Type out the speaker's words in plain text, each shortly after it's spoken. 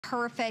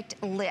perfect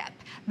lip,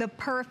 the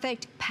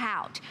perfect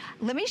pout.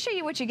 Let me show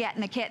you what you get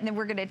in the kit, and then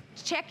we're gonna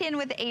check in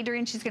with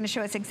Adrienne. She's gonna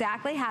show us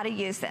exactly how to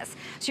use this.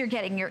 So you're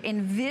getting your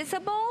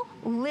invisible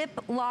lip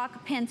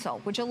lock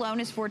pencil, which alone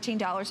is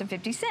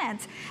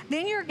 $14.50.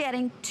 Then you're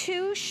getting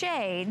 2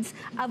 shades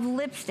of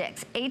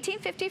lipsticks,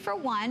 $18.50 for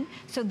one,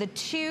 so the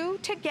 2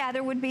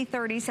 together would be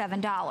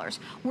 $37.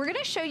 We're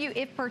gonna show you,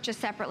 if purchased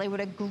separately, what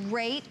a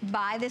great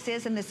buy this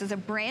is, and this is a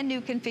brand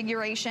new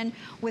configuration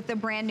with the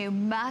brand new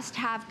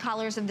must-have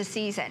colors of the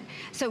season.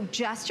 So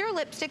just your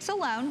lipsticks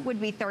alone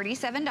would be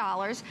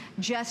 $37.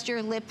 Just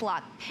your lip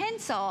lock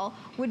pencil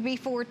would be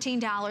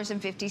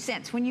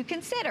 $14.50. When you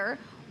consider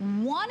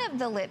one of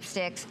the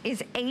lipsticks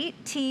is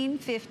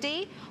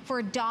 $18.50,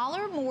 for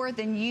 $1 more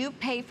than you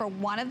pay for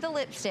one of the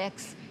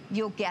lipsticks,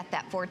 you'll get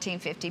that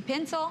 $14.50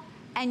 pencil,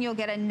 and you'll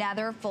get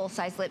another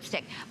full-size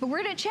lipstick. But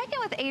we're gonna check in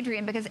with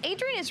Adrienne, because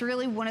Adrienne is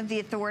really one of the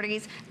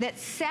authorities that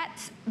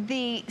sets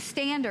the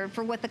standard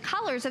for what the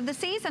colors of the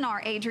season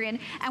are, Adrienne,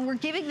 and we're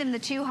giving them the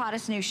 2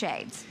 hottest new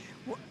shades.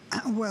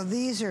 Well,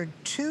 these are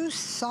 2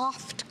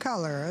 soft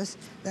colors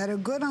that are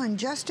good on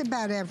just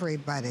about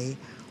everybody.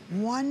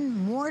 One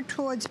more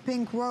towards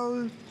pink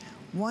rose,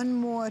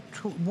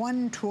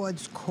 one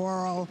towards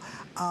coral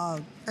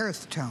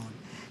earth tone.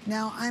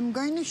 Now, I'm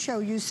going to show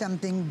you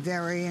something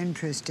very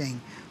interesting.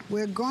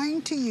 We're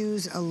going to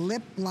use a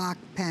lip lock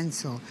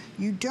pencil.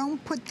 You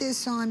don't put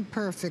this on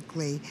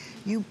perfectly.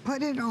 You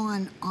put it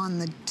on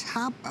the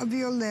top of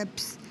your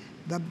lips,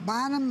 the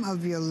bottom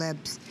of your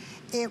lips.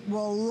 It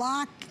will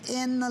lock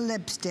in the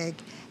lipstick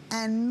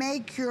and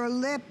make your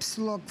lips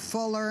look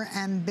fuller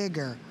and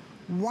bigger.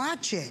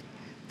 Watch it.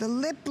 The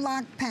lip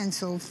lock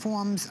pencil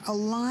forms a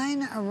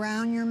line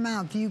around your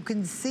mouth. You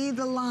can see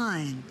the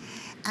line,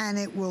 and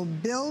it will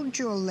build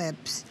your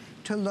lips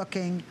to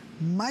looking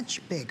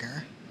much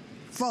bigger,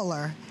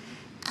 fuller,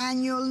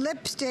 and your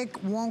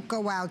lipstick won't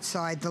go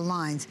outside the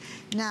lines.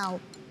 Now,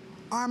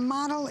 our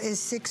model is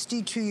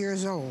 62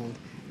 years old.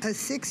 A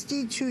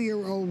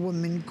 62-year-old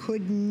woman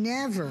could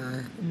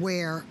never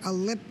wear a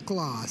lip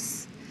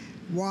gloss.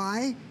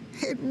 Why?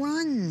 It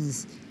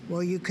runs.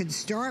 Well, you could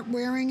start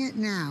wearing it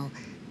now,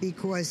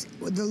 because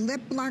the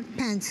lip lock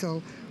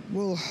pencil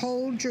will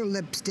hold your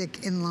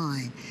lipstick in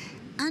line.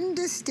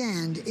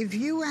 Understand, if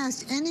you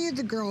asked any of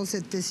the girls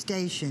at the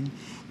station,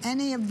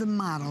 any of the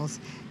models,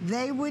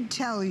 they would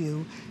tell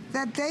you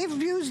that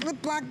they've used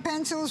lip lock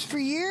pencils for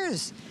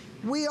years.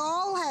 We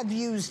all have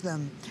used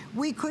them.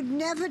 We could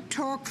never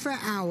talk for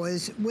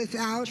hours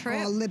without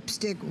our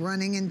lipstick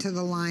running into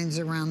the lines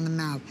around the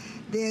mouth.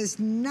 There's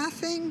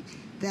nothing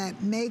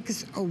that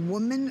makes a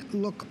woman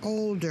look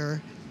older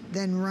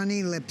than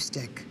runny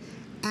lipstick.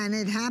 And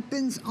it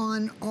happens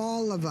on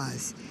all of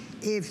us.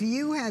 If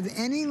you have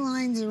any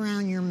lines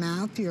around your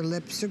mouth, your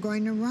lips are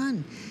going to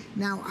run.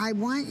 Now, I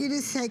want you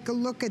to take a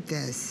look at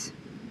this.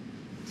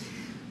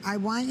 I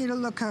want you to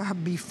look at her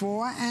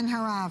before and her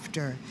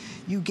after.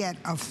 You get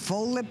a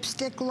full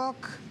lipstick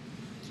look,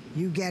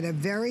 you get a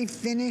very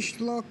finished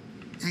look,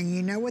 and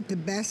you know what the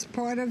best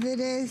part of it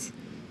is?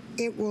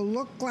 It will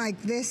look like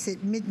this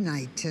at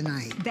midnight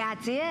tonight.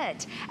 That's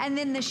it. And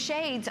then the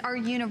shades are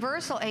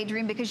universal,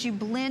 Adrienne, because you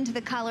blend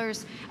the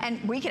colors,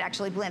 and we could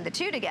actually blend the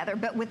 2 together,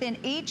 but within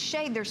each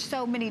shade, there's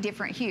so many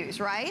different hues,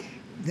 right?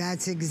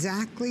 That's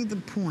exactly the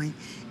point.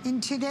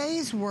 In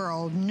today's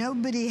world,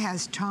 nobody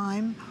has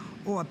time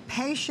or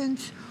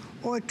patience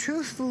or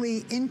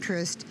truthfully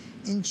interest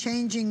in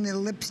changing the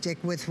lipstick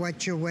with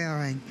what you're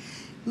wearing.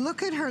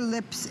 Look at her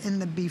lips in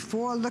the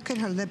before, look at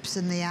her lips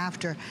in the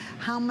after,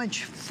 how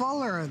much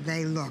fuller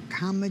they look,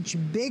 how much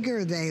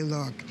bigger they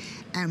look.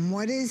 And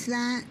what is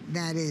that?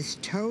 That is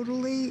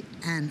totally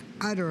and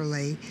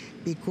utterly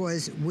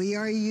because we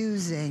are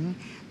using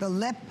the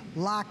lip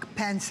lock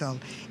pencil.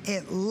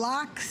 It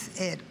locks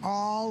it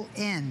all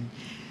in.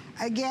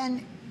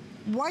 Again,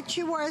 what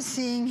you are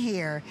seeing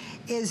here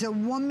is a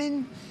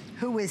woman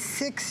who is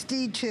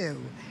 62.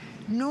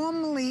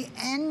 Normally,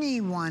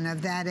 anyone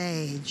of that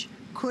age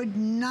could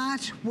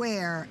not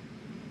wear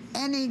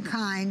any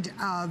kind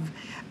of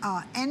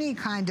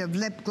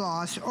lip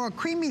gloss or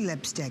creamy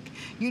lipstick.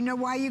 You know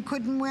why you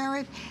couldn't wear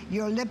it?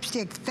 Your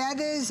lipstick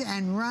feathers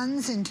and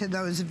runs into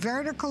those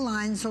vertical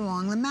lines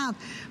along the mouth.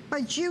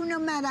 But no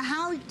matter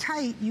how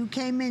tight you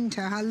came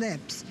into her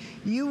lips,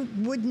 you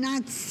would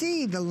not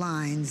see the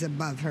lines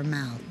above her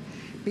mouth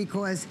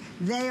because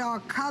they are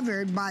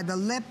covered by the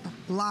lip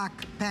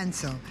lock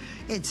pencil.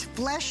 It's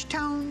flesh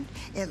toned,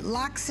 it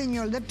locks in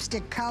your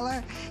lipstick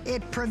color,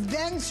 it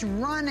prevents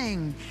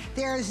running.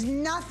 There's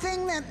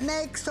nothing that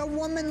makes a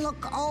woman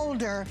look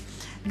older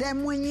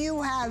than when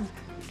you have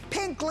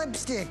pink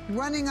lipstick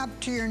running up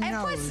to your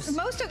nose. Plus,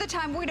 most of the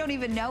time we don't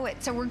even know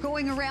it. So we're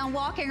going around,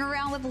 walking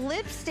around with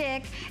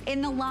lipstick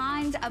in the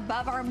lines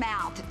above our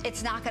mouth.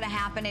 It's not gonna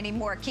happen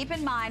anymore. Keep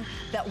in mind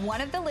that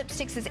one of the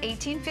lipsticks is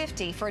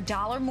 $18.50. For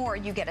 $1 more,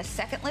 you get a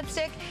second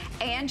lipstick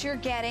and you're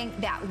getting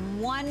that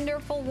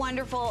wonderful,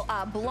 wonderful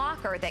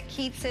blocker that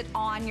keeps it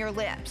on your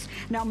lips.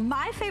 Now,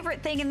 my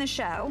favorite thing in the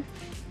show,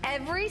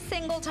 every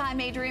single time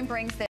Adrienne brings this,